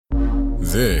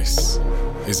This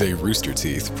is a Rooster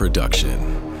Teeth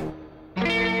production.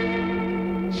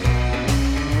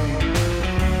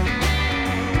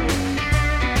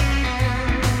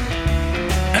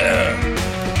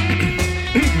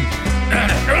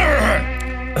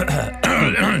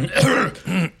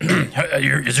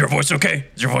 Is your voice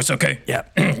okay? Yeah,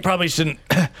 probably shouldn't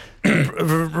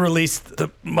release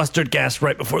the mustard gas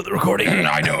right before the recording.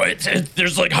 I know,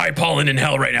 there's like high pollen in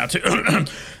hell right now, too.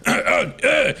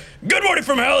 Good morning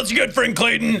from hell. It's your good friend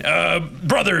Clayton,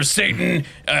 brother Satan,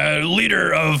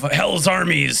 leader of hell's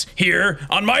armies here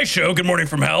on my show, Good Morning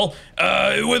from Hell,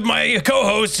 with my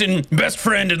co-host and best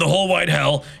friend in the whole wide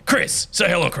hell, Chris. Say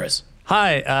hello, Chris.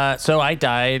 Hi, so I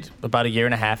died about 1.5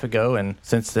 years ago, and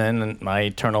since then, my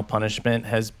eternal punishment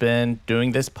has been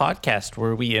doing this podcast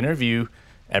where we interview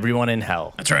everyone in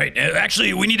hell. That's right.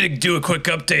 Actually, we need to do a quick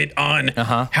update on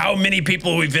how many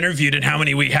people we've interviewed and how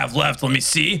many we have left. Let me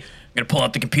see. I'm going to pull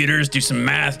out the computers, do some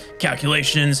math,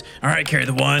 calculations. All right, carry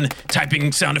the one,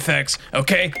 typing sound effects.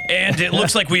 Okay, and it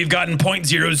looks like we've gotten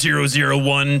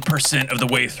 0.0001% of the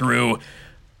way through.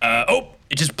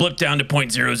 It just blipped down to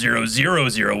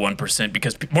 0.00001%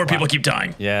 because more people keep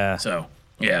dying. Yeah. So,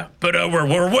 yeah. But we're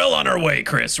well on our way,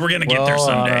 Chris. We're going to get there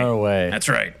someday. On our way. That's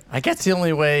right. I guess the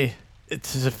only way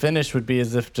to finish would be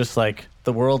as if just like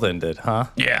the world ended, huh?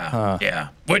 Yeah. Yeah.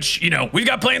 Which, we've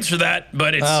got plans for that,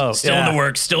 but it's still in the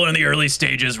works, still in the early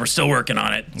stages. We're still working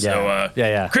on it. Yeah.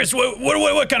 So, Chris,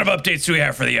 what kind of updates do we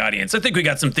have for the audience? I think we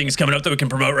got some things coming up that we can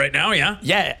promote right now,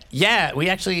 yeah? Yeah. We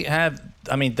actually have,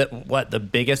 the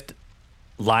biggest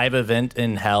live event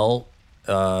in hell.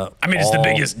 It's the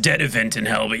biggest dead event in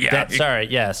hell, but yeah.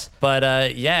 Yes. But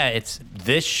it's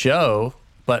this show,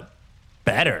 but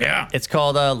better. Yeah. It's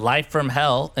called Life from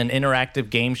Hell, an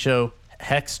interactive game show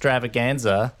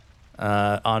Hextravaganza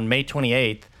on May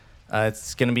 28th.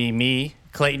 It's going to be me,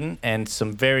 Clayton, and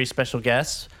some very special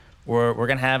guests. We're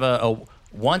going to have a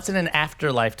once in an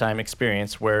after lifetime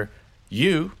experience where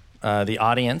you, the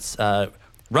audience,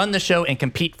 run the show and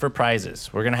compete for prizes.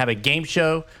 We're going to have a game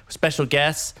show, special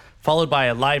guests, followed by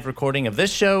a live recording of this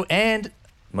show, and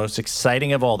most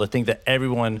exciting of all, the thing that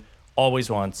everyone always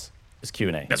wants is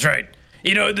Q&A. That's right.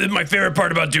 My favorite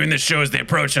part about doing this show is they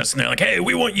approach us and they're like, hey,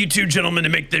 we want you two gentlemen to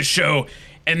make this show.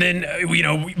 And then,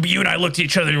 you and I looked at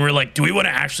each other and we're like, do we want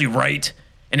to actually write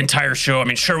an entire show? I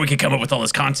mean, sure, we could come up with all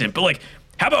this content, but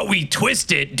how about we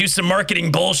twist it, do some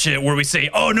marketing bullshit where we say,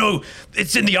 oh, no,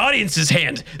 it's in the audience's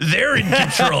hand. They're in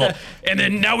control. And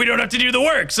then now we don't have to do the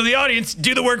work. So the audience,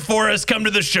 do the work for us. Come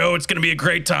to the show. It's going to be a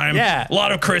great time. Yeah. A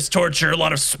lot of Chris torture, a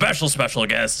lot of special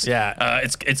guests. Yeah.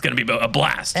 It's going to be a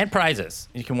blast. And prizes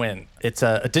you can win. It's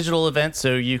a digital event,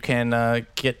 so you can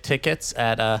get tickets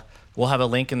at... We'll have a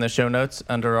link in the show notes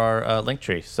under our link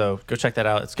tree. So go check that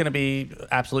out. It's going to be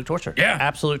absolute torture. Yeah.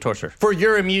 Absolute torture. For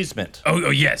your amusement. Oh,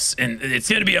 yes. And it's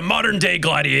going to be a modern day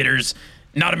gladiators,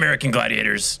 not American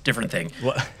gladiators. Different thing.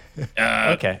 What?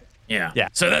 Okay. Yeah.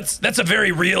 So that's a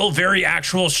very real, very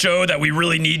actual show that we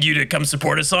really need you to come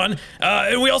support us on.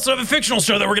 And we also have a fictional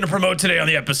show that we're going to promote today on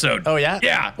the episode. Oh, yeah?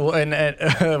 Yeah. Well, and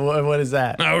what is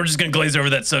that? No, we're just going to glaze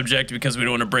over that subject because we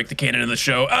don't want to break the canon of the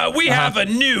show. We have a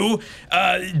new,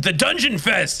 the Dungeon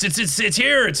Fest. It's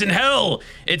here. It's in hell.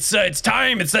 It's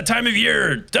time. It's that time of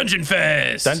year. Dungeon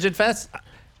Fest. Dungeon Fest?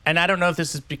 And I don't know if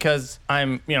this is because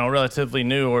I'm, relatively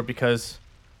new or because...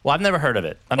 Well, I've never heard of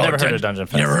it. I've never heard of Dungeon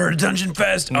Fest. Never heard of Dungeon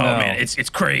Fest? No. Oh, man, it's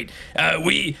great.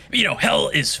 Hell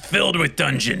is filled with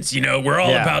dungeons. We're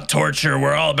all about torture.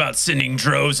 We're all about sending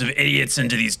droves of idiots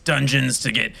into these dungeons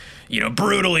to get,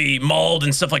 brutally mauled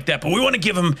and stuff like that. But we want to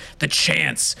give them the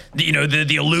chance, the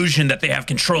illusion that they have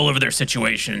control over their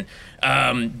situation.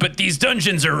 But these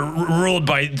dungeons are ruled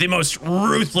by the most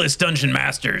ruthless dungeon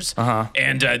masters.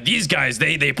 And these guys,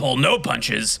 they pull no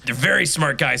punches. They're very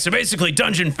smart guys. So basically,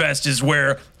 Dungeon Fest is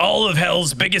where all of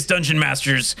hell's biggest dungeon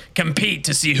masters compete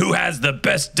to see who has the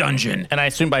best dungeon. And I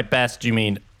assume by best you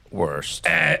mean worst.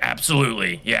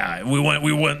 Absolutely, yeah. We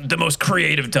want the most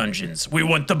creative dungeons. We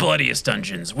want the bloodiest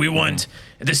dungeons. We want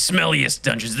the smelliest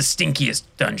dungeons, the stinkiest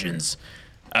dungeons.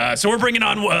 So we're bringing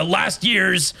on last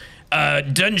year's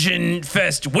Dungeon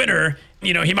Fest winner.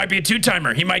 He might be a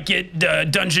two-timer. He might get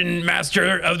Dungeon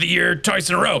Master of the Year twice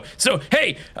in a row. So,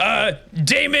 hey,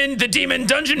 Damon, the Demon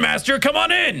Dungeon Master, come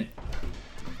on in.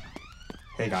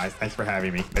 Hey guys, thanks for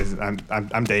having me.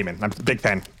 I'm Damon. I'm a big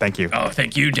fan. Thank you. Oh,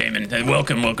 thank you, Damon.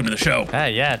 Welcome to the show.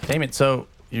 Yeah, Damon. So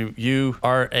you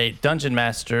are a dungeon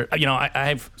master.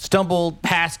 I've stumbled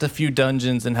past a few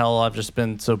dungeons in hell. I've just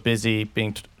been so busy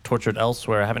being tortured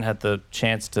elsewhere. I haven't had the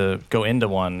chance to go into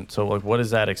one. So, what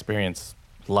is that experience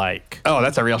like? Oh,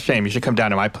 that's a real shame. You should come down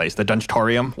to my place, the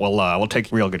Dungetorium. We'll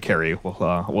take real good care of you.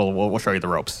 We'll show you the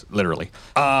ropes, literally.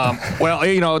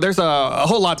 Well, there's a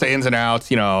whole lot of ins and outs.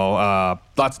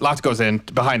 Lots goes in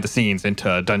behind the scenes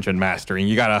into dungeon mastering.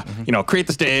 You gotta, create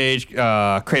the stage,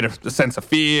 create a sense of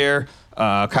fear,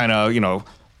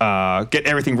 get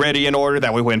everything ready in order.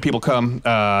 That way, when people come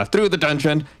through the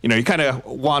dungeon, you kind of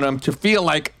want them to feel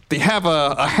like they have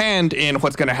a hand in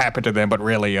what's going to happen to them. But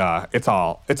really, it's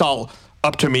all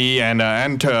up to me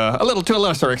and to a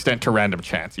lesser extent to random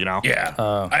chance. Yeah.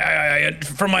 I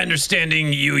from my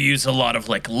understanding, you use a lot of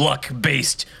like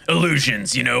luck-based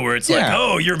illusions. Where it's like,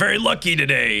 oh, you're very lucky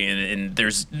today, and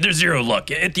there's zero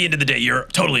luck. At the end of the day, you're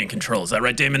totally in control. Is that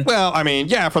right, Damon? Well, I mean,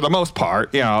 yeah, for the most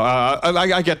part,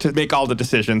 I get to make all the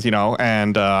decisions,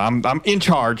 and I'm in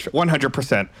charge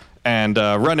 100% and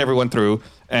run everyone through,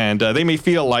 and they may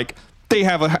feel like they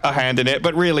have a hand in it,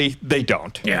 but really they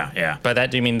don't. Yeah. By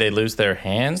that, do you mean they lose their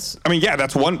hands? I mean, yeah,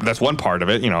 that's one part of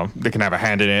it. They can have a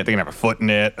hand in it, they can have a foot in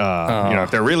it.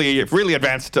 If they're really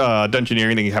advanced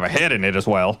dungeoneering, they can have a head in it as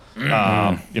well.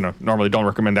 Normally don't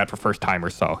recommend that for first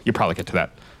timers, so you probably get to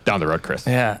that down the road, Chris.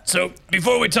 Yeah. So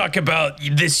before we talk about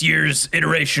this year's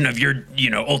iteration of your,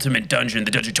 ultimate dungeon, the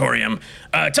Dungetorium,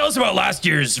 tell us about last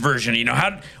year's version.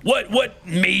 What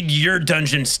made your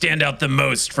dungeon stand out the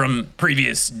most from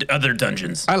previous other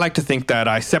dungeons? I like to think that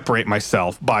I separate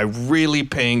myself by really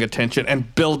paying attention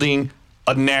and building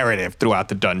a narrative throughout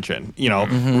the dungeon.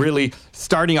 Really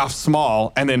starting off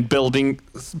small and then building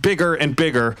bigger and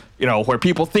bigger. Where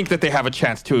people think that they have a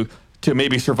chance to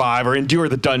maybe survive or endure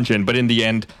the dungeon, but in the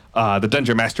end, the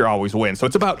dungeon master always wins. So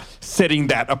it's about setting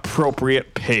that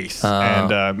appropriate pace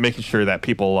and making sure that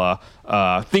people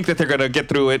think that they're going to get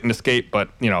through it and escape, but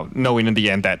knowing in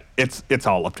the end that it's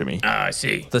all up to me. I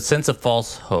see. The sense of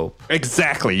false hope.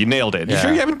 Exactly, you nailed it. You Yeah.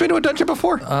 sure you haven't been to a dungeon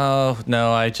before? Oh,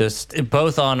 no, I just,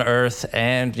 both on Earth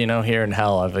and, here in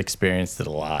Hell, I've experienced it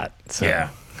a lot. So. Yeah.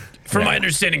 From my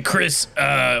understanding, Chris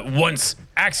once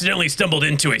accidentally stumbled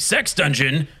into a sex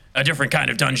dungeon, a different kind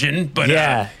of dungeon. But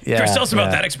Chris, tell us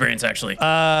about that experience, actually.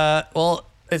 Well,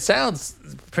 it sounds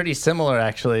pretty similar,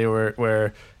 actually,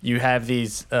 where you have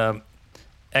these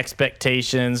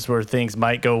expectations where things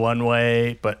might go one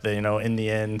way, but in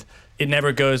the end, it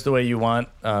never goes the way you want.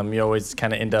 You always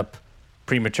kind of end up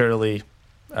prematurely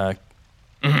out.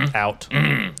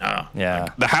 Yeah.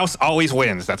 The house always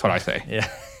wins. That's what I say.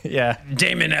 Yeah. Yeah.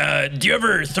 Damon, do you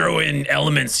ever throw in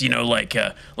elements, like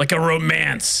a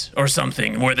romance or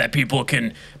something where that people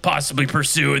can possibly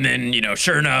pursue, and then,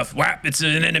 sure enough, whap, it's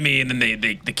an enemy, and then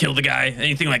they kill the guy?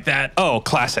 Anything like that? Oh,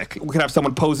 classic. We could have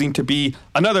someone posing to be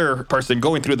another person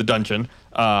going through the dungeon,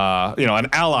 an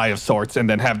ally of sorts, and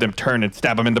then have them turn and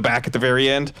stab them in the back at the very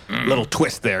end. Little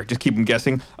twist there, just keep them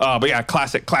guessing. But yeah,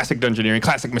 classic dungeoneering,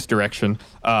 classic misdirection.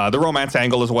 The romance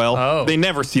angle as well. Oh. They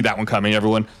never see that one coming.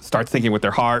 Everyone starts thinking with their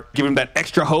heart, give them that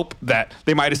extra hope that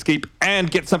they might escape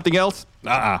and get something else.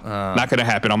 Not gonna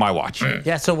happen on my watch.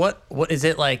 Yeah, so what is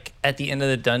it like at the end of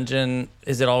the dungeon?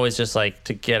 Is it always just like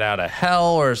to get out of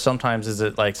hell, or sometimes is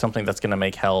it like something that's gonna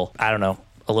make hell, I don't know,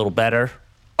 a little better?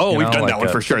 Oh, we've done that one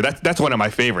for sure. That's one of my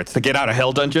favorites. The Get Out of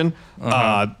Hell dungeon.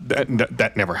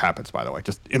 That never happens, by the way.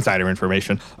 Just insider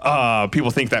information.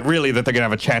 People think that really that they're gonna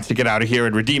have a chance to get out of here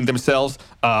and redeem themselves,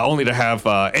 only to have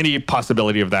any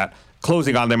possibility of that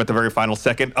closing on them at the very final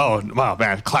second. Oh, wow,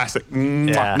 man, classic.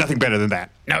 Yeah. Nothing better than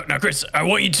that. Now, Chris, I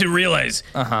want you to realize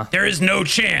there is no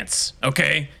chance,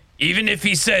 okay? Even if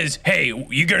he says, hey,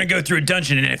 you're going to go through a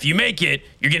dungeon, and if you make it,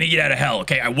 you're going to get out of hell,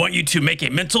 okay? I want you to make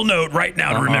a mental note right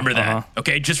now to remember that,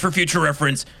 okay? Just for future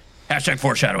reference,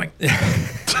 #foreshadowing.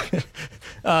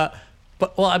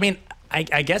 But, well, I mean,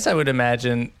 I guess I would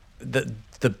imagine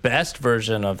the best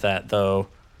version of that, though,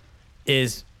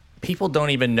 is people don't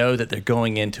even know that they're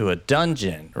going into a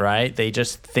dungeon, right? They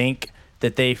just think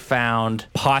that they found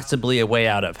possibly a way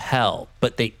out of hell,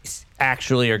 but they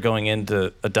actually are going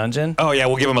into a dungeon. Oh yeah,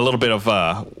 we'll give them a little bit of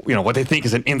what they think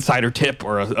is an insider tip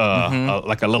or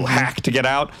like a little hack to get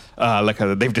out.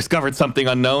 They've discovered something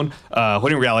unknown.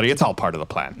 When in reality, it's all part of the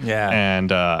plan. Yeah, and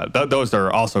those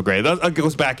are also great. That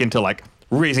goes back into like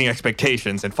raising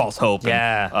expectations and false hope.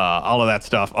 Yeah, and, all of that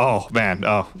stuff. Oh man,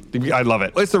 I love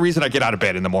it. It's the reason I get out of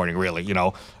bed in the morning. Really,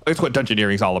 it's what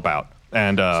dungeoneering's all about.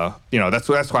 And that's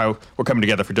why we're coming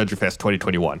together for Dungeon Fest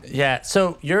 2021. Yeah.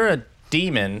 So you're a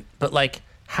demon, but like,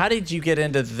 how did you get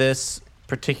into this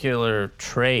particular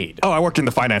trade? Oh, I worked in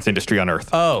the finance industry on Earth.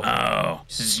 Oh, Oh,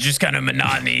 so it's just kind of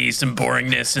monotony, some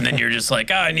boringness, and then you're just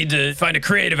like, I need to find a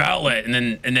creative outlet, and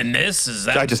then this is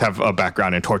that. I just have a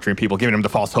background in torturing people, giving them the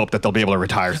false hope that they'll be able to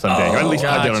retire someday. Or at least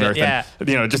I did on gotcha, Earth. yeah.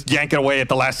 And, just yank it away at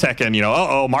the last second.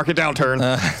 Market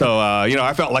downturn. So,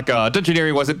 I felt like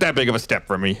dungeoneering wasn't that big of a step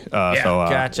for me.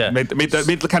 Gotcha. Made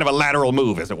the kind of a lateral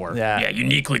move, as it were. yeah. Yeah,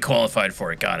 uniquely qualified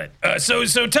for it. Got it. So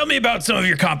tell me about some of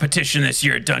your competition this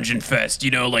year at Dungeon Fest.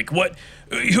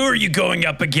 Who are you going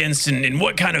up against, and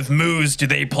what kind of moves do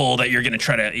they pull that you're going to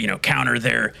try to counter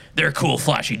their cool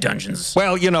flashy dungeons?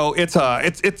 Well, it's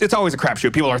always a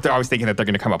crapshoot. They're always thinking that they're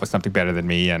going to come up with something better than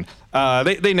me, and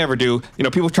they never do.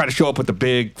 People try to show up with the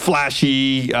big,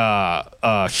 flashy,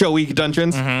 showy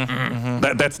dungeons.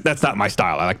 That's not my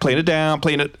style. I like playing it down,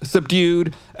 playing it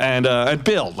subdued, and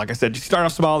build. Like I said, you start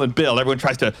off small and build. Everyone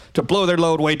tries to blow their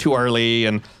load way too early,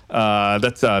 and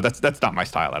that's not my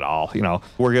style at all.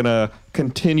 We're gonna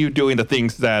continue doing the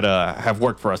things that have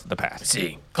worked for us in the past.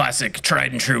 See, classic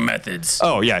tried and true methods.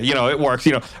 Oh yeah, it works.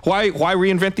 Why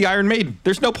reinvent the Iron Maiden?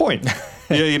 There's no point.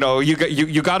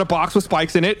 You got a box with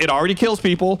spikes in it. It already kills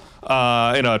people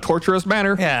in a torturous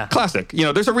manner. Yeah. Classic.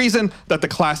 There's a reason that the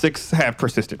classics have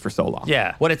persisted for so long.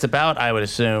 Yeah. What it's about, I would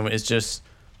assume, is just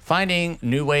finding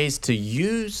new ways to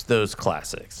use those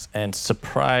classics and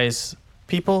surprise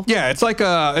people. Yeah, it's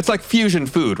like fusion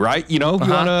food, right? You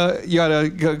gotta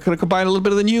combine a little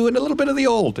bit of the new and a little bit of the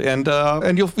old, and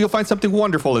you'll find something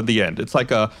wonderful in the end. It's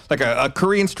like a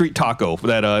Korean street taco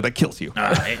that kills you.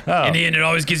 In the end, it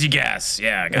always gives you gas.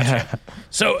 Yeah, I gotcha.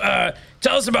 So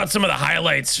tell us about some of the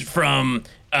highlights from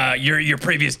your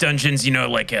previous dungeons.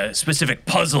 Like specific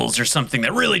puzzles or something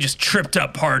that really just tripped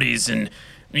up parties and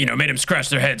made them scratch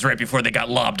their heads right before they got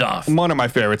lobbed off. One of my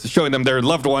favorites is showing them their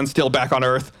loved ones still back on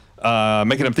Earth.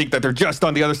 Making them think that they're just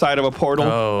on the other side of a portal.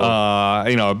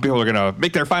 People are gonna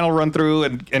make their final run through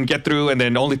and get through, and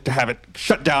then only to have it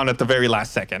shut down at the very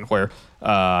last second, where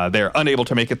they're unable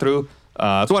to make it through.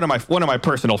 It's one of my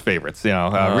personal favorites.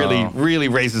 Really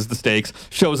raises the stakes,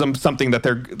 shows them something that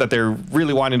they're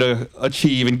really wanting to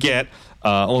achieve and get.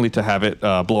 Only to have it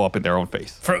blow up in their own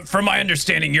face. From my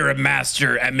understanding, you're a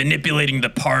master at manipulating the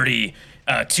party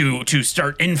to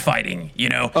start infighting. You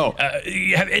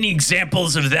have any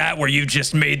examples of that where you've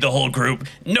just made the whole group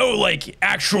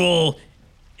actual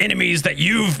enemies that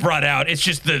you've brought out? It's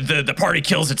just the party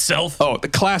kills itself. Oh, the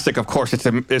classic, of course,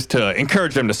 is to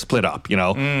encourage them to split up.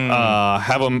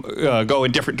 Have them go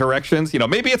in different directions.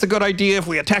 Maybe it's a good idea if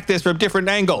we attack this from different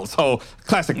angles. Oh,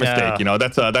 classic mistake.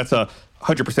 That's a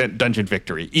 100% dungeon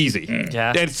victory. Easy. Yeah.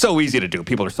 And it's so easy to do.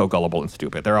 People are so gullible and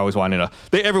stupid. They're always wanting to.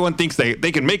 Everyone thinks they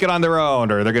can make it on their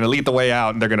own, or they're going to lead the way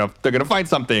out, and they're going to find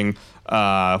something.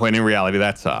 When in reality,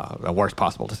 that's the worst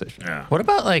possible decision. Yeah. What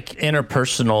about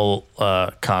interpersonal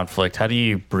conflict? How do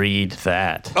you breed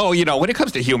that? Oh, when it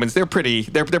comes to humans, they're pretty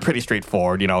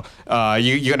straightforward. You're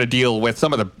going to deal with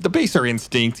some of the baser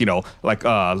instincts. Like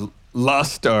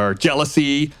lust or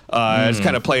jealousy. It's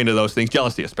kind of play into those things.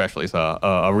 Jealousy especially is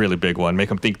a really big one. Make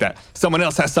them think that someone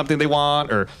else has something they want,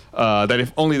 or that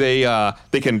if only they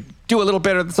can do a little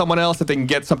better than someone else, that they can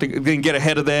get something, they can get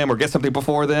ahead of them or get something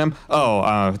before them.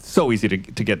 It's so easy to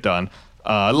get done.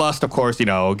 Lust, of course, get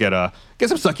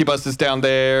some succubuses down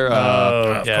there.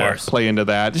 Of course. Play into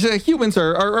that. Humans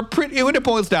are pretty, when it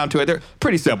boils down to it, they're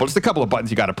pretty simple. Just a couple of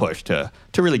buttons you got to push to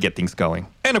really get things going.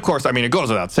 And of course, it goes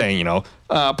without saying,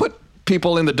 put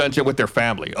people in the dungeon with their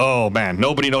family. Oh man,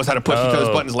 nobody knows how to push each other's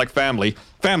buttons like family.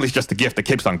 Family's just a gift that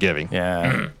keeps on giving.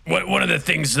 Yeah. One of the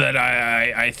things that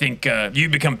I think you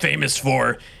become famous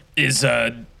for is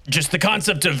just the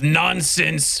concept of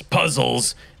nonsense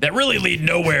puzzles that really lead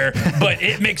nowhere, but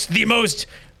it makes the most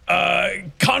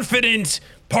confident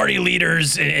party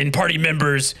leaders and party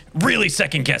members really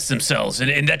second guess themselves,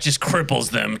 and that just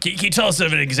cripples them. Can you tell us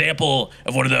of an example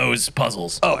of one of those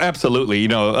puzzles? Oh, absolutely.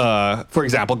 For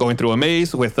example, going through a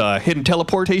maze with hidden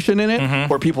teleportation in it,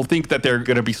 where people think that they're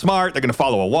going to be smart, they're going to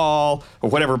follow a wall or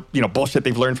whatever, bullshit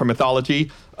they've learned from mythology.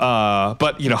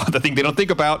 But the thing they don't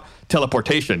think about,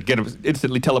 teleportation,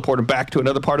 instantly teleport them back to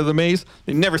another part of the maze.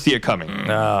 They never see it coming.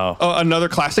 No. Another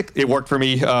classic, it worked for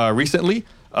me recently.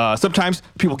 Sometimes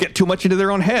people get too much into their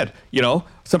own head.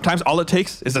 Sometimes all it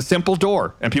takes is a simple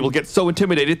door, and people get so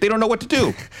intimidated they don't know what to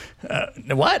do.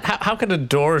 What? How can a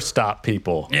door stop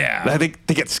people? Yeah. They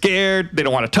get scared. They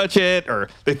don't want to touch it, or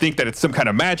they think that it's some kind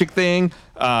of magic thing,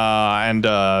 and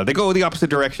they go the opposite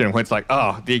direction. When it's like,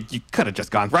 you could have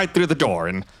just gone right through the door,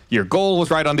 and your goal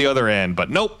was right on the other end. But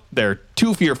nope, they're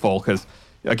too fearful because.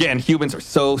 Again, humans are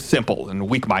so simple and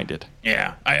weak-minded.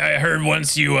 Yeah, I heard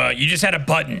once you just had a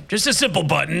button, just a simple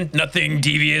button, nothing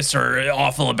devious or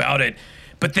awful about it.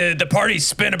 but the party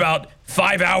spent about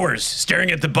 5 hours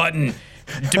staring at the button,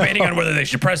 debating on whether they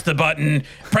should press the button,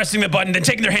 pressing the button, then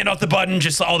taking their hand off the button,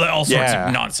 just all sorts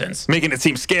of nonsense. Making it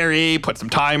seem scary, put some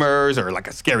timers or like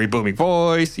a scary booming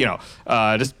voice,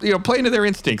 just playing to their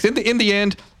instincts. In the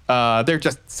end, they're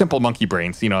just simple monkey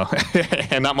brains,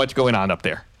 and not much going on up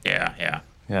there. Yeah.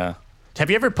 Have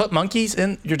you ever put monkeys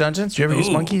in your dungeons? Do you ever use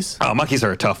monkeys? Oh, monkeys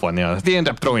are a tough one. They end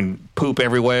up throwing poop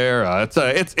everywhere.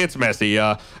 It's messy.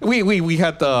 We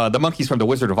had the monkeys from the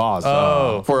Wizard of Oz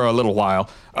for a little while,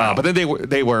 but then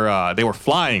they were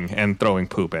flying and throwing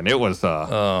poop, and it was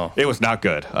not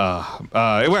good.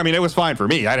 It was fine for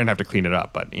me. I didn't have to clean it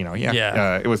up, but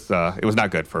it was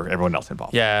not good for everyone else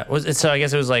involved. Yeah. So I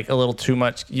guess it was like a little too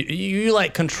much. You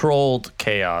like controlled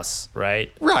chaos,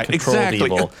 right? Right. Controlled Exactly.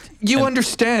 Evil. You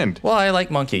understand. Well, I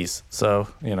like monkeys, so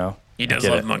He does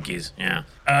love monkeys. Yeah.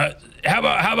 How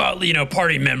about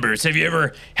party members? Have you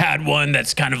ever had one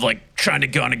that's kind of like trying to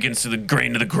go on against the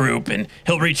grain of the group, and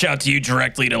he'll reach out to you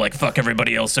directly to like fuck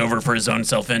everybody else over for his own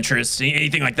self-interest?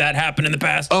 Anything like that happen in the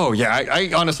past? Oh yeah,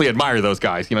 I honestly admire those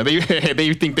guys.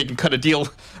 They think they can cut a deal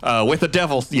with the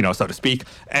devil, so to speak,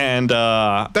 and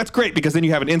that's great because then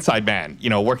you have an inside man,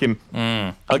 working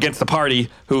against the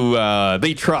party who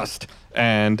they trust.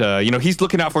 And, he's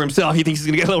looking out for himself. He thinks he's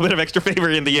going to get a little bit of extra favor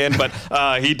in the end, but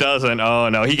he doesn't. Oh,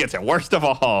 no, he gets it worst of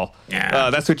all. Yeah.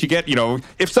 That's what you get.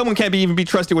 If someone can't even be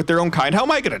trusted with their own kind, how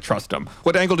am I going to trust them?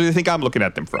 What angle do they think I'm looking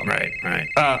at them from? Right.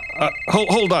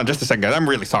 Hold on just a second, guys. I'm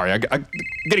really sorry. I'm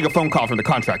getting a phone call from the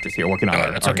contractors here working on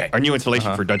our new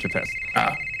installation for Dungeon Fest.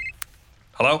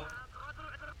 Hello?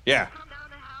 Yeah.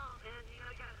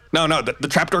 No, the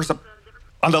trapdoor's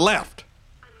on the left.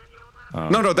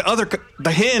 No,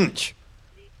 the hinge.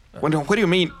 What do you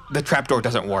mean the trapdoor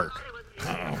doesn't work?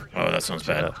 Oh, that sounds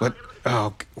bad. What?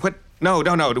 Oh, what? No. We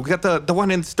got the one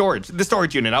in storage, the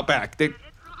storage unit out back. We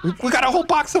got a whole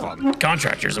box of them.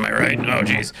 Contractors, am I right? Oh,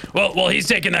 geez. Well, he's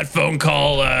taking that phone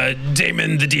call.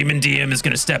 Damon, the Demon DM, is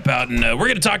going to step out, and we're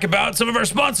going to talk about some of our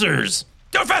sponsors.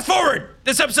 Go fast forward.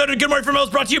 This episode of Good Morning from Hell is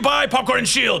brought to you by Popcorn and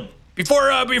Shield. Before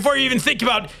you even think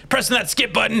about pressing that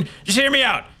skip button, just hear me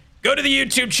out. Go to the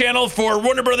YouTube channel for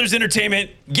Warner Brothers Entertainment,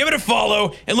 give it a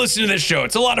follow, and listen to this show.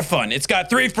 It's a lot of fun. It's got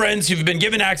 3 friends who've been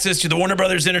given access to the Warner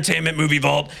Brothers Entertainment Movie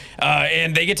Vault,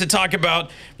 and they get to talk about,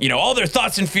 all their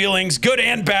thoughts and feelings, good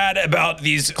and bad, about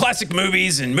these classic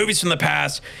movies and movies from the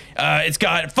past. It's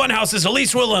got Funhouse's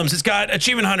Elise Willems, it's got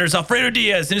Achievement Hunters Alfredo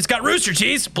Diaz, and it's got Rooster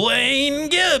Teeth's Blaine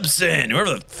Gibson,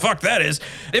 whoever the fuck that is.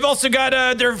 They've also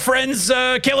got their friends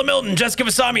Kayla Milton, Jessica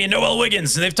Vasami, and Noel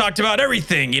Wiggins, and they've talked about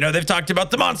everything. They've talked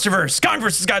about the MonsterVerse, Kong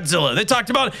vs. Godzilla. They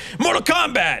talked about Mortal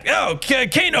Kombat,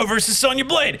 Kano versus Sonya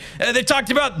Blade. They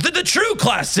talked about the true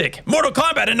classic, Mortal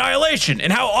Kombat Annihilation,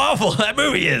 and how awful that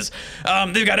movie is.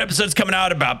 They've got episodes coming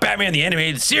out about Batman the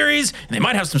Animated Series, and they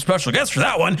might have some special guests for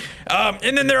that one.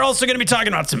 And then they're also going to be talking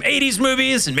about some 80s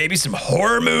movies and maybe some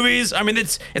horror movies. I mean,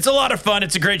 it's a lot of fun.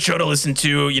 It's a great show to listen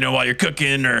to, while you're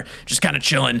cooking or just kind of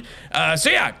chilling. So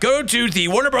yeah, go to the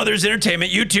Warner Brothers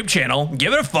Entertainment YouTube channel,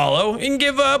 give it a follow, and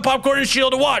give Popcorn and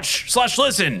Shield a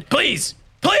watch/listen. Please.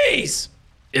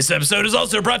 This episode is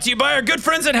also brought to you by our good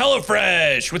friends at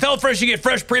HelloFresh. With HelloFresh, you get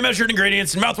fresh, pre-measured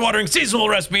ingredients and mouth-watering seasonal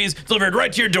recipes delivered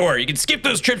right to your door. You can skip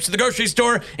those trips to the grocery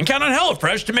store and count on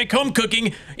HelloFresh to make home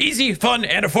cooking easy, fun,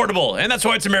 and affordable. And that's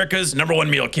why it's America's #1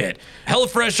 meal kit.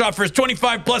 HelloFresh offers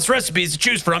 25-plus recipes to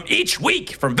choose from each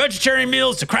week, from vegetarian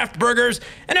meals to craft burgers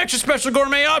and extra special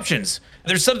gourmet options.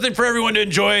 There's something for everyone to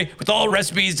enjoy, with all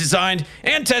recipes designed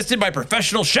and tested by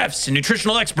professional chefs and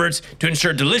nutritional experts to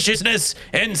ensure deliciousness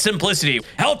and simplicity.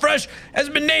 HelloFresh has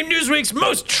been named Newsweek's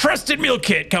most trusted meal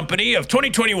kit company of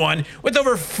 2021, with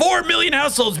over 4 million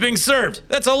households being served.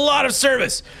 That's a lot of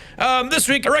service. This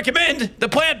week, I recommend the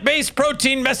plant-based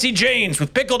protein Messy Janes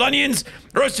with pickled onions,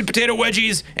 roasted potato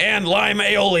wedgies, and lime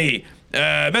aioli.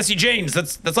 Messy Janes,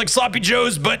 that's like Sloppy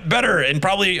Joe's, but better and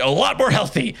probably a lot more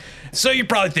healthy. So you're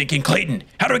probably thinking, Clayton,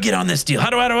 how do I get on this deal? How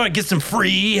do I get some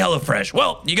free HelloFresh?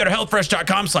 Well, you go to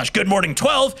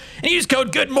HelloFresh.com/goodmorning12 and use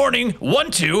code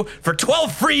GoodMorning12 for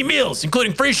 12 free meals,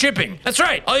 including free shipping. That's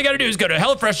right. All you got to do is go to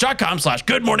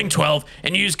HelloFresh.com/goodmorning12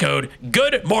 and use code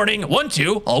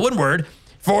GoodMorning12, all one word,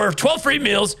 for 12 free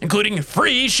meals, including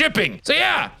free shipping. So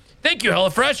yeah. Thank you,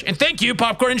 HelloFresh, and thank you,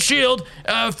 Popcorn and Shield,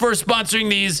 for sponsoring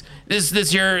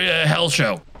this here Hell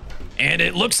show. And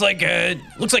it looks like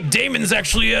Damon's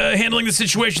actually handling the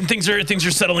situation. Things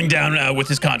are settling down with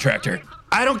his contractor.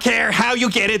 I don't care how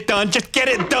you get it done. Just get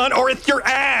it done, or it's your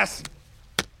ass.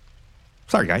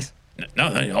 Sorry, guys.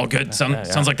 No, all good.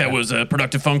 Sounds like that was a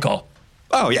productive phone call.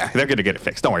 Oh yeah, they're gonna get it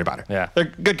fixed. Don't worry about it. Yeah. They're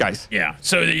good guys. Yeah.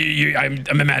 So I'm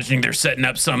imagining they're setting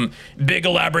up some big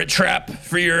elaborate trap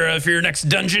for your next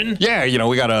dungeon. Yeah,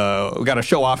 we got a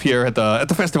show off here at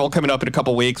the festival coming up in a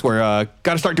couple weeks. We're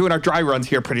got to start doing our dry runs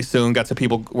here pretty soon. Got some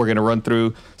people we're gonna run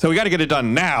through, so we got to get it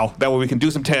done now. That way we can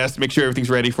do some tests, make sure everything's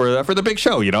ready for the big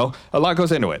show. A lot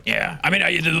goes into it. Yeah. I mean,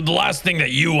 the last thing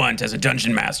that you want as a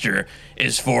dungeon master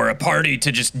is for a party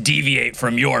to just deviate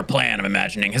from your plan. I'm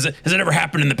imagining. Has it ever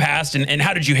happened in the past? And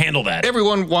how did you handle that?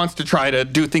 Everyone wants to try to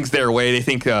do things their way. They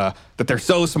think that they're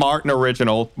so smart and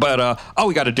original, but all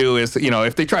we got to do is,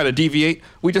 if they try to deviate,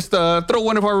 we just throw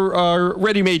one of our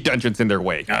ready-made dungeons in their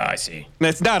way. I see. And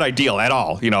it's not ideal at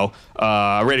all,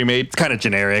 ready-made. It's kind of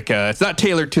generic. It's not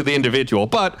tailored to the individual,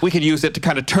 but we could use it to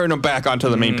kind of turn them back onto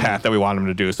the main path that we want them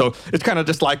to do. So it's kind of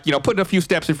just like, putting a few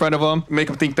steps in front of them, make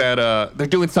them think that they're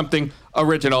doing something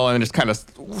original, and just kind of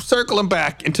circle them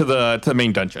back into the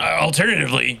main dungeon.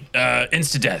 Alternatively,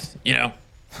 insta-death,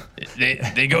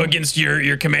 They go against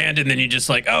your command, and then you just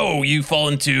you fall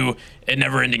into a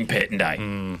never-ending pit and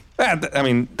die.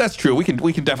 That's true. We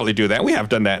can definitely do that. We have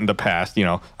done that in the past.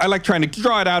 I like trying to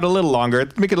draw it out a little longer,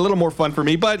 make it a little more fun for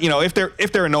me. But if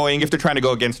they're annoying, if they're trying to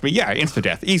go against me, yeah, insta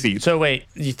death, easy. So wait,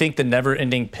 you think the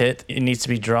never-ending pit it needs to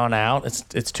be drawn out?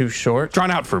 It's too short.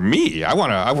 Drawn out for me. I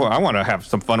wanna have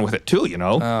some fun with it too.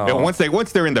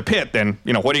 Once they're in the pit, then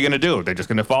what are you gonna do? They're just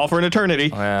gonna fall for an eternity.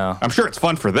 Wow. I'm sure it's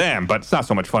fun for them, but it's not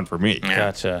so much fun for me.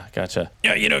 Gotcha.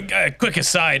 Yeah, quick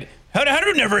aside. How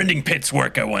do never-ending pits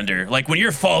work, I wonder? Like, when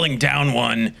you're falling down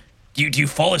one, do you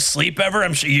fall asleep ever?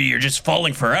 I'm sure you're just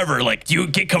falling forever. Like, do you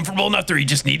get comfortable enough that you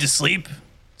just need to sleep?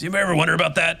 Do you ever wonder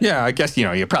about that? Yeah, I guess,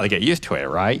 you probably get used to it,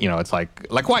 right? It's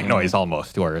like white noise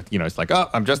almost, where, it's like, oh,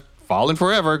 I'm just falling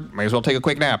forever. Might as well take a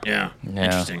quick nap. Yeah.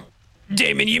 Interesting.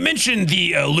 Damon, you mentioned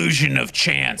the illusion of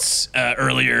chance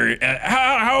earlier.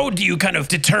 How do you kind of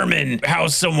determine how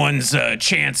someone's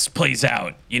chance plays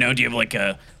out? Do you have like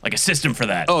a system for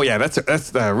that? Oh yeah, that's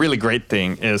the really great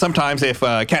thing. Is sometimes if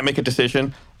I can't make a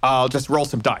decision, I'll just roll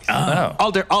some dice. Oh.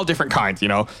 All different kinds.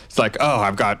 It's like, oh,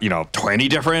 I've got 20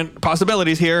 different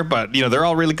possibilities here, but they're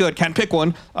all really good. Can't pick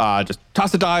one. Just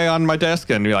toss a die on my desk,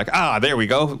 and you're like, there we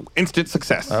go, instant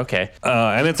success. Okay.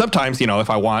 And then sometimes, if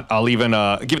I want, I'll even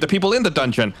give the people in the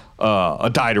dungeon a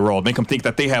die to roll, make them think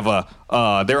that they have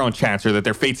their own chance or that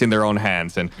their fate's in their own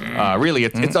hands. And really,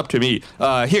 it's up to me.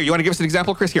 Here, you want to give us an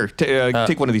example, Chris? Here,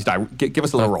 take one of these die. Give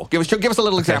us a little roll. Give us a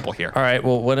little example here. All right.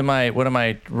 Well, what am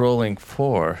I rolling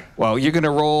for? Well, you're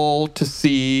gonna roll to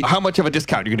see how much of a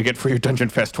discount you're gonna get for your Dungeon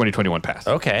Fest 2021 pass.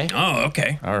 Okay. Oh,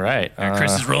 okay. All right.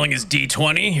 Chris is rolling his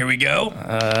D20. Here we go.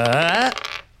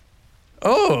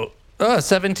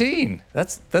 17.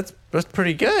 That's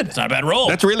pretty good. It's not a bad roll.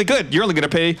 That's really good. You're only gonna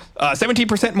pay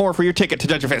 17% more for your ticket to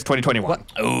Dungeon Fest 2021. What?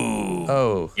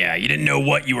 Oh. Yeah, you didn't know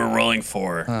what you were rolling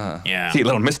for. Yeah. See, a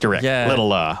little misdirect. Yeah.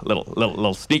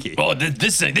 Little sneaky. Well,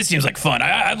 this seems like fun.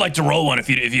 I'd like to roll one if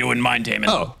you wouldn't mind, Damon.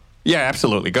 Oh, yeah,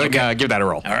 absolutely. Go give that a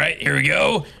roll. All right, here we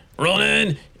go.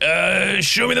 Rolling in.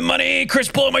 Show me the money. Chris,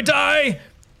 blow out my die.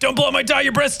 Don't blow out my die.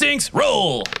 Your breath stinks.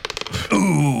 Roll.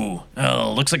 Ooh.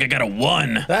 Oh, looks like I got a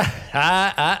 1.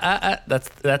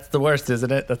 That's the worst,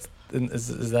 isn't it?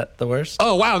 Is that the worst?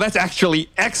 Oh, wow, that's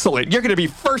actually excellent. You're going to be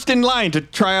first in line to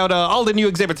try out all the new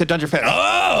exhibits at Dungeon Fest.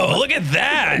 Oh, look at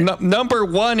that. Number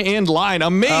 1 in line.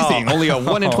 Amazing. Oh. Only a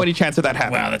 1 in 20 chance of that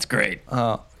happening. Wow, that's great.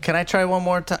 Can I try one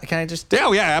more time? Can I just?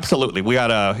 Oh, yeah, absolutely. We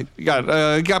got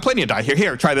plenty of die here.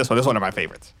 Here, try this one. This is one of my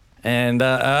favorites. And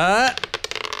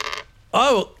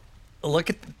look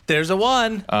at there's a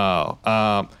 1.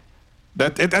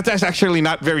 That's actually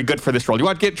not very good for this roll. You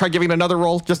want to try giving it another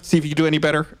roll just to see if you can do any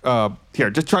better? Here,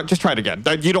 just try it again.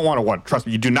 You don't want a 1. Trust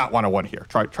me, you do not want a 1 here.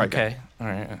 Try again. Okay. All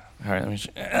right. Let me.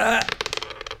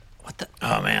 What the?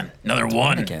 Oh man, another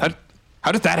 1. Again.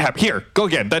 How did that happen? Here, go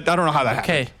again. I don't know how that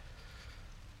happened. Okay.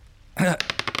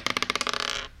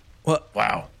 What?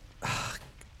 Wow.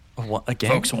 What,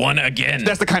 again? Folks, 1 again.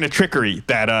 That's the kind of trickery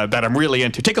that I'm really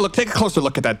into. Take a closer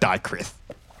look at that die, Chris.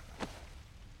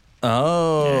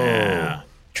 Oh. Yeah.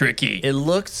 Tricky. It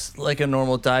looks like a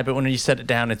normal die, but when you set it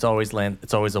down, it's always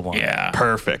a 1. Yeah.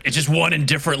 Perfect. It's just 1 in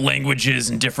different languages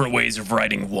and different ways of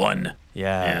writing 1.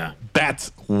 Yeah.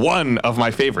 That's one of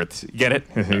my favorites. Get it?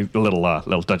 A little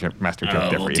Dungeon Master joke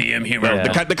there Little for you. DM humor.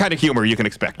 Yeah. The kind of humor you can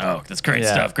expect. Oh, that's great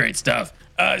Yeah. stuff. Great stuff.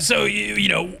 So,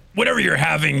 whenever you're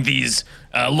having these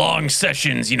long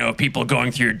sessions, people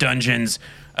going through your dungeons,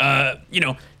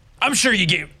 I'm sure you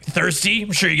get thirsty.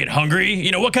 I'm sure you get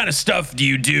hungry. What kind of stuff do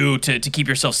you do to keep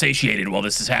yourself satiated while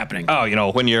this is happening?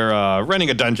 Oh, when you're running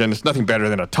a dungeon, it's nothing better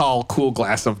than a tall, cool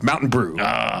glass of Mountain Brew.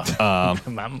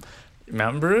 Mountain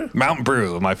Brew? Mountain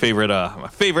Brew, my favorite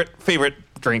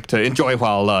drink to enjoy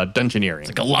while dungeoneering.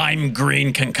 Like a lime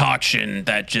green concoction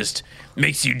that just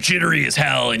makes you jittery as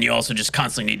hell, and you also just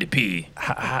constantly need to pee.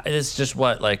 It's just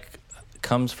what, like,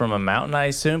 comes from a mountain, I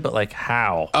assume, but like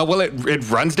how? Well, it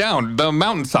runs down the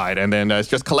mountainside, and then it's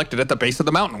just collected at the base of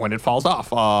the mountain when it falls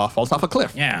off a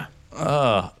cliff. Yeah.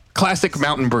 Classic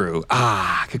mountain brew.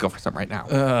 I could go for some right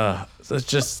now. So it's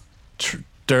just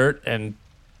dirt and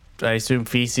I assume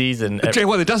feces and. Jay,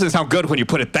 well, it doesn't sound good when you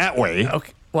put it that way.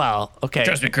 Okay. Well, okay.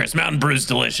 Trust me, Chris, Mountain Brew's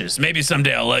delicious. Maybe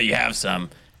someday I'll let you have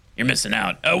some. You're missing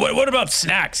out. What about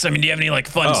snacks? I mean, do you have any like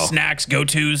fun snacks,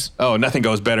 go-tos? Oh, nothing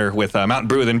goes better with Mountain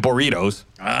Brew than burritos.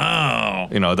 Oh.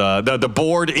 You know, the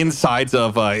bored insides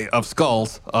of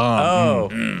skulls.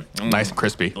 Nice and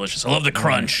crispy. Delicious. I love the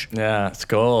crunch. Yeah,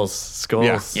 skulls.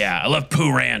 Yeah, I love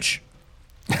Pooh Ranch.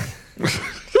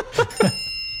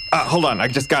 Hold on, I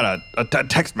just got a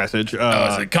text message. Is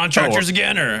it contractors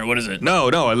again, or what is it? No,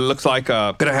 it looks like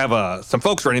gonna have some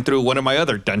folks running through one of my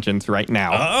other dungeons right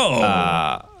now.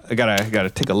 Oh. I gotta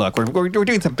take a look. We're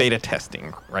doing some beta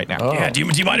testing right now. Yeah. Do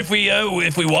you mind if we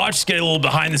watch, just get a little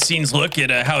behind the scenes look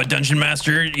at how a dungeon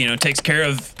master takes care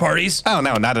of parties? Oh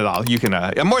no, not at all. You can.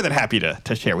 I'm more than happy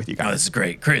to share with you guys. Oh, this is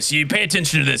great, Chris. You pay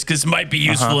attention to this because it might be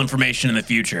useful information in the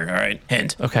future. All right,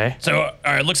 hint. Okay. So, all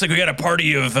right, looks like we got a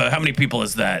party of how many people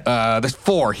is that? There's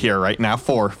 4 here right now.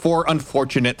 Four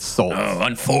unfortunate souls. Oh,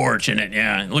 unfortunate.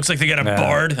 Yeah, it looks like they got a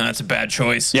bard. That's a bad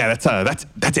choice. Yeah,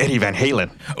 that's Eddie Van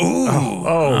Halen.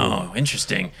 Ooh. Oh,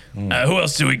 interesting. Who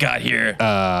else do we got here?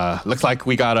 Looks like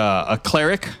we got a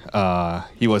cleric.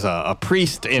 He was a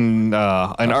priest in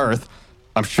Earth.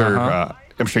 I'm sure.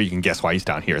 I'm sure you can guess why he's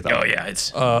down here, though. Oh yeah,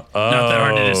 it's not that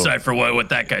hard to decipher what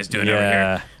that guy's doing over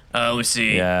here. Let's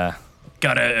see. Yeah.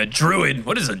 Got a druid.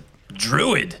 What is a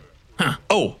druid? Huh.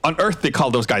 Oh, on Earth they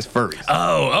call those guys furries.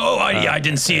 I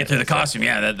didn't see it through the costume.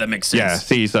 Yeah, that makes sense. Yeah,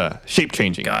 see, he's shape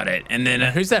changing. Got it. And then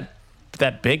Who's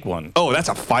that big one? Oh, that's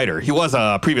a fighter. He was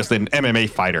previously an MMA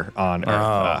fighter on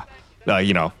Earth.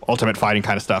 Ultimate fighting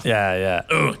kind of stuff. Yeah.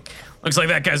 Ooh, looks like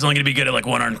that guy's only gonna be good at like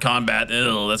one-armed combat.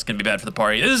 Ew, that's gonna be bad for the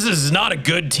party. This is not a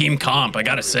good team comp, I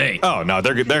gotta say. Oh no,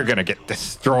 they're gonna get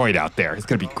destroyed out there. It's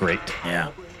gonna be great. Yeah.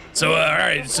 So all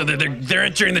right, so they're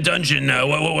entering the dungeon.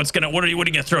 What are you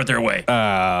gonna throw their way?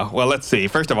 Well, let's see.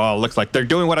 First of all, it looks like they're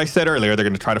doing what I said earlier. They're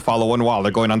gonna try to follow one wall.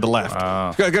 They're going on the left.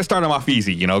 Gonna start them off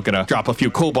easy. Gonna drop a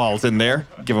few kobolds in there,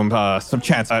 give them some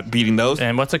chance at beating those.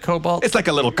 And what's a kobold? It's like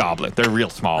a little goblin. They're real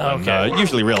small and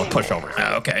usually real pushovers.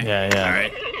 Okay. Yeah. All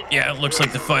right. Yeah, it looks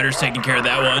like the fighter's taking care of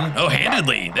that one. Oh,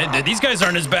 handedly. These guys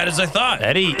aren't as bad as I thought.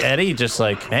 Eddie just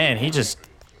like, man, he just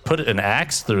put an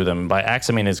axe through them. By axe,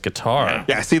 I mean his guitar.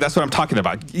 Yeah, see, that's what I'm talking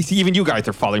about. You see, even you guys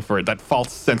are falling for it. That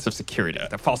false sense of security,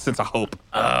 that false sense of hope.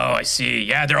 Oh, I see.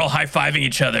 Yeah, they're all high-fiving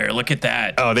each other. Look at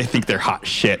that. Oh, they think they're hot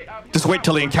shit. Just wait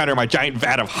till they encounter my giant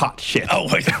vat of hot shit. Oh,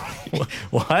 wait.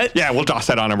 What? Yeah, we'll toss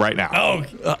that on them right now.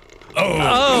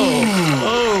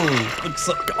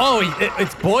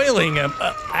 It's boiling.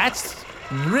 That's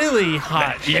really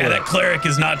hot. Yeah, that cleric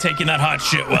is not taking that hot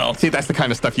shit well. See, that's the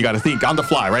kind of stuff you got to think on the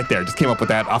fly right there. Just came up with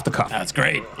that off the cuff. That's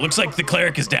great. Looks like the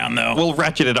cleric is down, though. We'll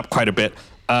ratchet it up quite a bit.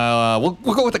 We'll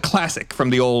go with the classic from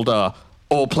the old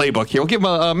playbook here. We'll give him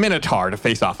a Minotaur to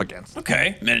face off against.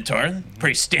 Okay, Minotaur.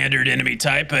 Pretty standard enemy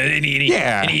type.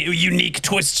 Any unique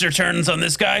twists or turns on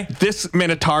this guy? This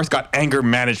Minotaur's got anger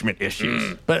management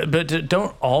issues. But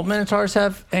don't all Minotaurs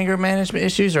have anger management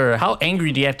issues? Or how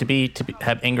angry do you have to be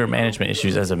have anger management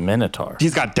issues as a Minotaur?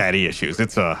 He's got daddy issues.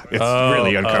 It's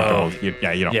really uncomfortable. You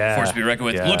don't Force to be reckoned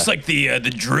with. Yeah. Looks like the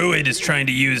druid is trying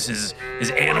to use his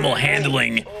animal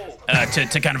handling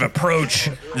to kind of approach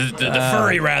the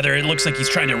furry, rather. It looks like he's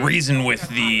trying to reason with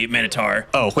the Minotaur.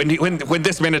 Oh, when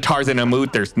this Minotaur's in a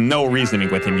mood, there's no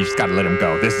reasoning with him. You just gotta let him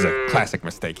go. This is a classic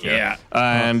mistake here. Yeah.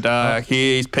 And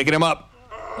he's picking him up.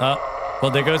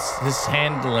 Well, there goes his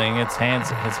handling. His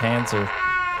hands are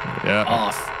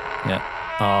Off.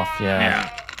 off. Yeah.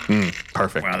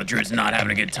 Perfect. Wow, the druid's not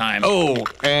having a good time. Oh,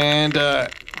 and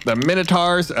the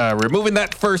Minotaur's removing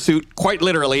that fursuit quite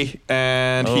literally,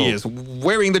 and he is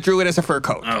wearing the druid as a fur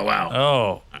coat. Oh, wow. Oh,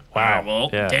 All wow. right, well,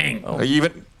 dang.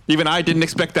 Even I didn't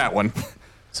expect that one.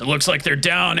 So it looks like they're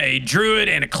down a druid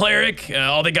and a cleric.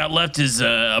 All they got left is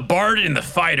a bard and the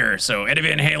fighter. So Eddie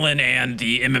Van Halen and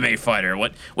the MMA fighter.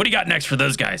 What do you got next for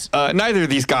those guys? Neither of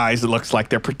these guys looks like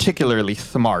they're particularly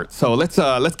smart. So let's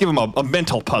give them a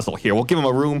mental puzzle here. We'll give them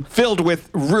a room filled with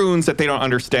runes that they don't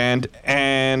understand,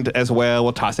 and as well,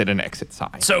 we'll toss it an exit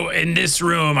sign. So in this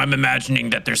room, I'm imagining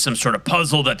that there's some sort of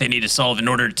puzzle that they need to solve in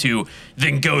order to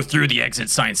then go through the exit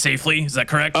sign safely. Is that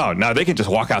correct? Oh no, they can just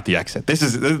walk out the exit. This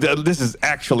is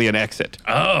actually actually an exit.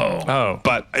 Oh.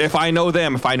 But if I know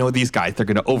them, if I know these guys, they're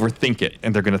going to overthink it,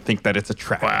 and they're going to think that it's a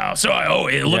trap. Wow. So,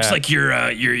 it looks like you're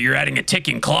adding a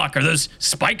ticking clock. Are those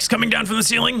spikes coming down from the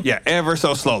ceiling? Yeah, ever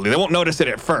so slowly. They won't notice it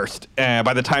at first.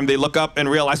 By the time they look up and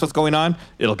realize what's going on,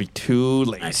 it'll be too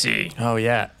late. I see. Oh,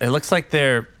 yeah. It looks like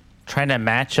they're trying to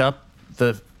match up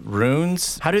the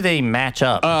runes. How do they match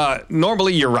up?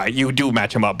 Normally, you're right. You do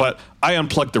match them up, but I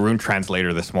unplugged the rune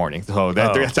translator this morning, so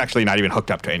that's actually not even hooked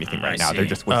up to anything right now. see. They're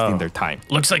just wasting their time.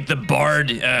 Looks like the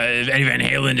bard, Eddie Van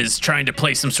Halen, is trying to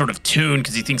play some sort of tune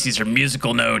because he thinks these are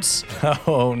musical notes.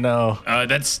 Oh, no.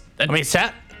 That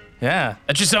Yeah.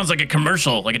 that just sounds like a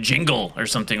commercial, like a jingle or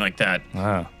something like that.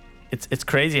 Wow. It's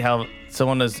crazy how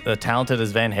someone as talented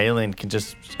as Van Halen can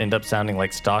just end up sounding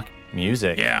like stock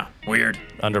music. Yeah, weird.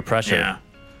 Under pressure. Yeah.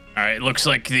 All right, looks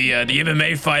like the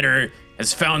MMA fighter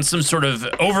has found some sort of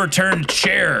overturned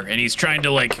chair, and he's trying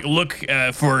to look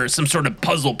for some sort of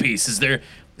puzzle piece.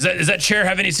 Does that chair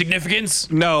have any significance?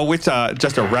 No, it's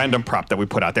just a random prop that we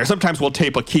put out there. Sometimes we'll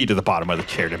tape a key to the bottom of the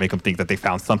chair to make them think that they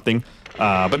found something.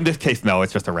 But in this case, no,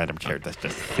 it's just a random chair that's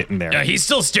just sitting there. Yeah, he's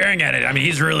still staring at it. I mean,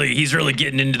 he's really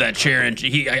getting into that chair, and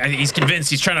he's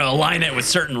convinced he's trying to align it with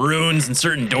certain runes and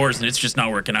certain doors, and it's just not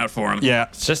working out for him. Yeah.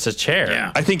 It's just a chair.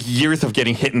 Yeah. I think years of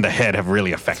getting hit in the head have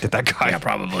really affected that guy. Yeah,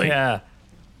 probably. Yeah.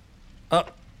 Oh,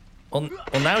 well,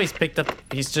 now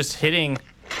he's just hitting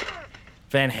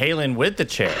Van Halen with the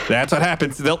chair. That's what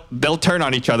happens. They'll turn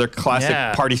on each other.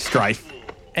 Classic party strife.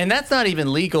 And that's not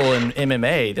even legal in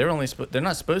MMA. They're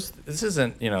not supposed to, this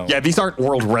isn't, Yeah, these aren't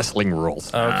world wrestling rules.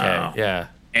 Okay, yeah.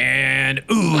 And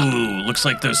looks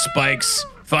like those spikes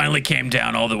finally came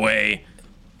down all the way.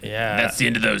 Yeah. That's the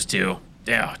end of those two.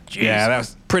 Yeah, jeez. Yeah, that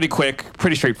was pretty quick,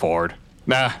 pretty straightforward.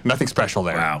 Nah, nothing special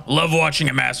there. Wow. Love watching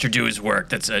a master do his work.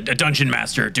 That's a dungeon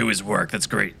master do his work. That's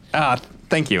great.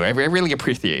 Thank you. I really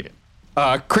appreciate it.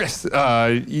 Chris,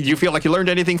 you feel like you learned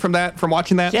anything from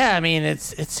watching that? Yeah, I mean, it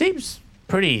seems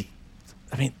pretty,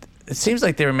 it seems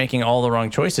like they were making all the wrong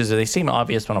choices, or they seem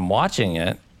obvious when I'm watching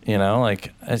it,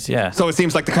 yeah. So it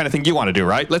seems like the kind of thing you want to do,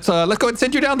 right? Let's go ahead and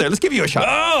send you down there. Let's give you a shot.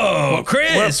 Oh,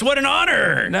 Chris, what an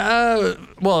honor. No,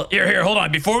 well, Here, hold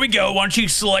on. Before we go, why don't you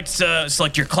select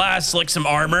your class, select some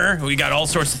armor. We got all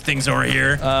sorts of things over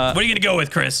here. What are you going to go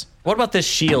with, Chris? what about this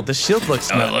shield? The shield looks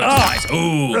Nice.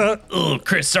 Ooh,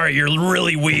 Chris, sorry, you're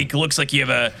really weak. Looks like you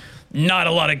have not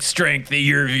a lot of strength.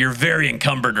 You're very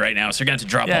encumbered right now, so you're gonna have to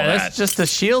drop all that. that's just a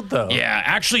shield, though. Yeah,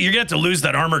 actually, you're gonna have to lose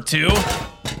that armor too.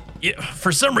 Yeah,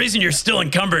 for some reason, you're still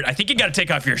encumbered. I think you gotta take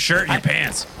off your shirt and your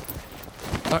pants.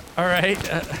 All right.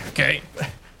 Okay.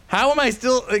 How am I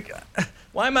still,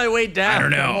 why am I weighed down? I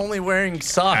don't know. I'm only wearing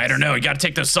socks. I don't know. You gotta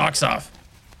take those socks off.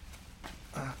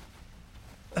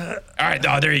 All right.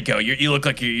 Oh, there you go. You look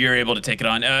like you're able to take it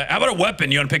on. How about a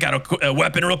weapon? You want to pick out a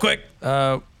weapon real quick?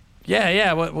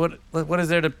 Yeah. What is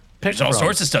there to pick There's all from?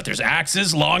 sorts of stuff. There's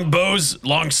axes, long bows,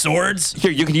 long swords.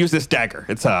 Here, you can use this dagger.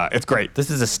 It's great. This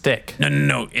is a stick.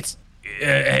 No. It's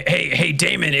hey,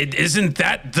 Damon. Isn't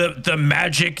that the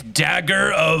magic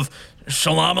dagger of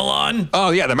Shalamalan? Oh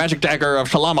yeah, the magic dagger of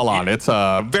Shalamalan. It's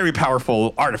a very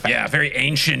powerful artifact. Yeah, very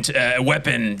ancient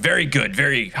weapon. Very good.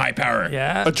 Very high power.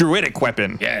 Yeah. A druidic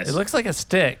weapon. Yes. It looks like a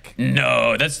stick.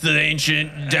 No, that's the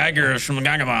ancient dagger of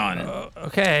Shalamalan.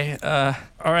 Okay.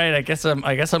 All right. I guess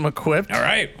I'm equipped. All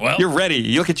right. Well. You're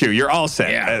ready. Look at you. You're all set.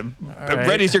 Yeah. right.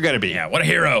 Ready as you're gonna be. Yeah, what a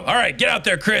hero. All right, get out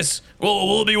there, Chris.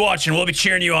 We'll be watching. We'll be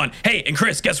cheering you on. Hey, and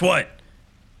Chris, guess what?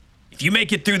 If you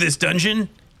make it through this dungeon,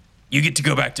 you get to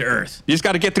go back to Earth. You just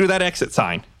got to get through that exit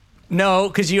sign. No,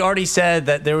 because you already said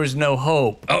that there was no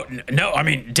hope. Oh, no, I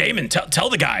mean, Damon, tell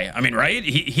the guy. I mean, right?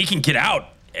 He can get out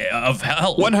of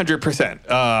hell.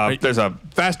 100%. There's a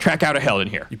fast track out of hell in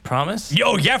here. You promise?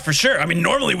 Oh, yeah, for sure. I mean,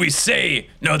 normally we say,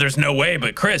 no, there's no way.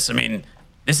 But Chris, I mean,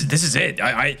 this is it.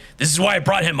 This is why I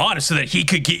brought him on, so that he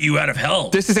could get you out of hell.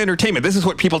 This is entertainment. This is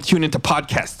what people tune into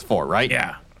podcasts for, right?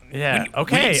 Yeah. Yeah. We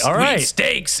Okay. need- All we need right.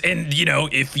 stakes, and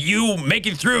if you make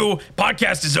it through,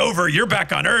 podcast is over. You're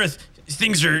back on Earth.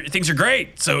 Things are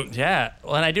great. So Yeah.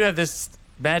 Well, and I do have this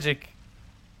magic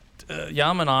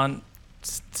Yamanon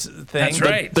thing. That's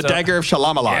right. The dagger of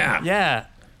Shalamalan. Yeah. Yeah.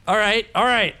 All right.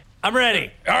 I'm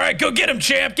ready. All right, go get him,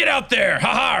 champ. Get out there.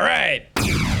 Haha. All right.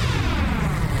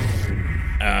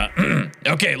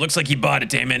 Okay, looks like he bought it,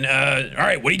 Damon. All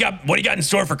right, what do you got? What do you got in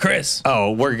store for Chris?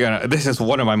 Oh, this is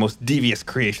one of my most devious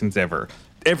creations ever.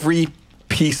 Every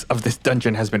piece of this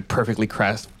dungeon has been perfectly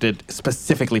crafted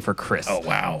specifically for Chris. Oh,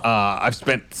 wow. I've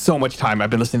spent so much time. I've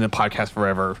been listening to the podcast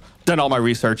forever, done all my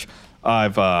research.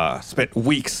 I've spent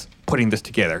weeks putting this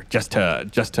together just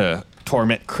to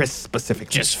torment Chris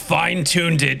specifically. Just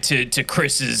fine-tuned it to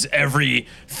Chris's every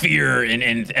fear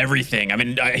and everything. I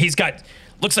mean, he's got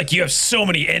looks like you have so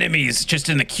many enemies just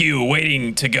in the queue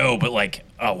waiting to go. But like,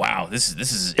 oh wow, this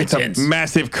is It's intense. a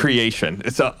massive creation.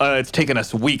 It's taken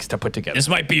us weeks to put together. This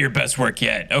might be your best work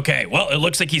yet. Okay, well, it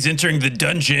looks like he's entering the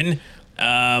dungeon.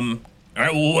 All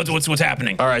right, well, what's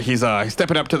happening? All right, he's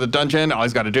stepping up to the dungeon. All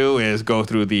he's got to do is go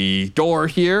through the door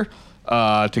here.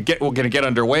 We're gonna get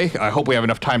underway. I hope we have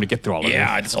enough time to get through all of this.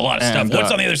 Yeah, it's a lot of stuff. And,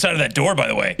 What's on the other side of that door, by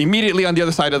the way? Immediately on the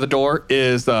other side of the door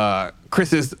is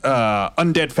Chris's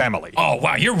undead family. Oh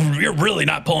wow, you're really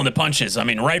not pulling the punches. I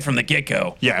mean, right from the get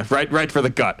go. Yeah, right for the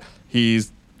gut.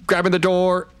 He's grabbing the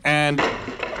door and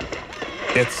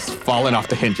it's fallen off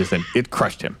the hinges and it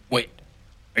crushed him. Wait,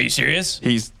 are you serious?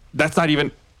 That's not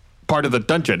even part of the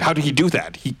dungeon. How did he do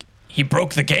that? He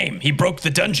broke the game. He broke the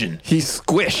dungeon. He's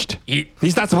squished.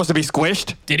 He's not supposed to be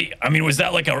squished. Did he? I mean, was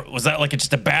that like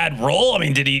just a bad roll? I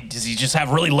mean, does he just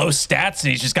have really low stats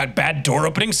and he's just got bad door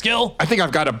opening skill? I think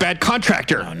I've got a bad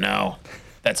contractor. Oh no,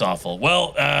 that's awful.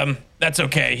 Well, that's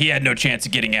okay. He had no chance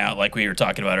of getting out, like we were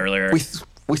talking about earlier.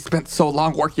 We spent so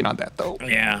long working on that, though.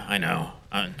 Yeah, I know.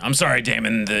 I'm sorry,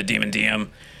 Damon, the Demon DM.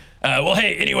 Well,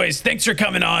 hey, anyways, thanks for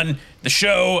coming on the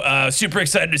show. Super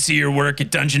excited to see your work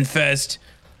at Dungeon Fest.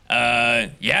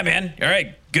 Yeah, man. All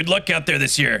right. Good luck out there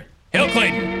this year. Hail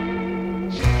Clayton.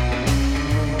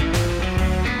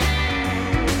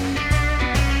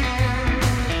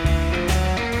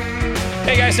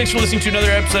 Hey guys, thanks for listening to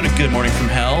another episode of Good Morning from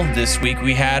Hell. This week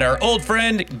we had our old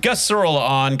friend Gus Searle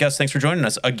on. Gus, thanks for joining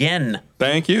us again.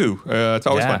 Thank you. It's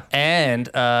always fun. And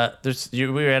we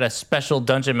were at a special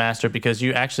dungeon master because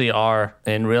you actually are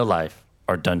in real life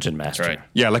our dungeon master. That's right.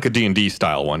 Yeah, like a D&D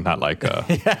style one, not like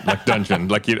like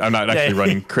dungeon. I'm not actually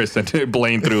running Chris and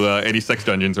Blaine through 86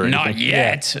 dungeons or anything. Not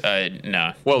yet.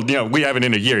 No. Well, we haven't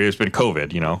in a year. It's been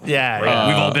COVID, Yeah.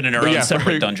 We've all been in our own yeah,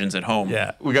 separate dungeons at home.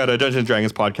 Yeah. We got a Dungeons and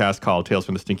Dragons podcast called Tales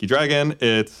from the Stinky Dragon.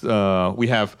 It's we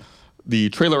have the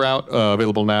trailer out,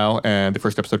 available now, and the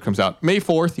first episode comes out May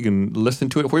 4th. You can listen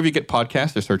to it wherever you get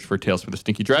podcasts. Just search for Tales from the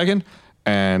Stinky Dragon,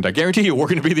 and I guarantee you, we're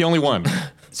going to be the only one.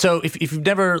 So if you've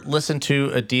never listened to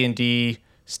a D&D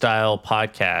style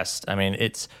podcast, I mean,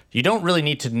 you don't really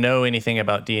need to know anything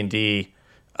about D&D.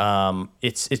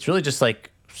 It's really just like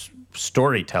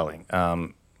storytelling.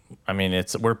 I mean,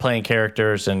 we're playing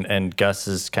characters, and Gus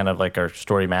is kind of like our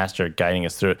story master guiding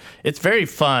us through it. It's very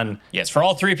fun. Yes, for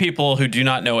all three people who do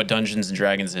not know what Dungeons and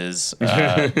Dragons is, it's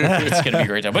going to be a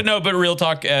great time. But real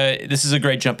talk, this is a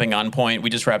great jumping on point. We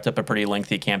just wrapped up a pretty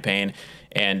lengthy campaign.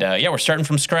 And we're starting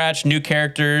from scratch, new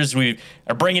characters. We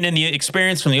are bringing in the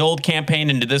experience from the old campaign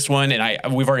into this one.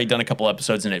 And we've already done a couple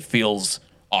episodes, and it feels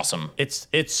awesome. It's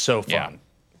so fun. Yeah.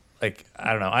 Like, I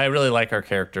don't know. I really like our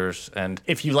characters. And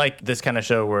if you like this kind of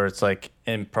show where it's like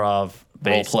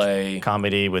improv-based Role-play.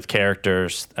 comedy with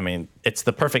characters, I mean, it's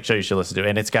the perfect show you should listen to.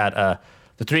 And it's got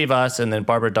the three of us and then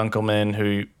Barbara Dunkelman,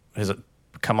 who has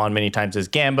come on many times as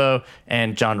Gambo,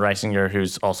 and John Reisinger,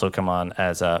 who's also come on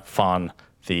as Fawn,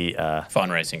 Fawn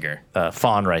Reisinger.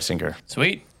 Fawn Reisinger.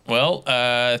 Sweet. Well,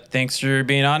 thanks for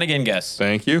being on again, Gus.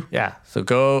 Thank you. Yeah. So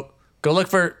go look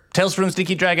for Tales from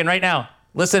Stinky Dragon right now.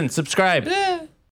 Listen, subscribe.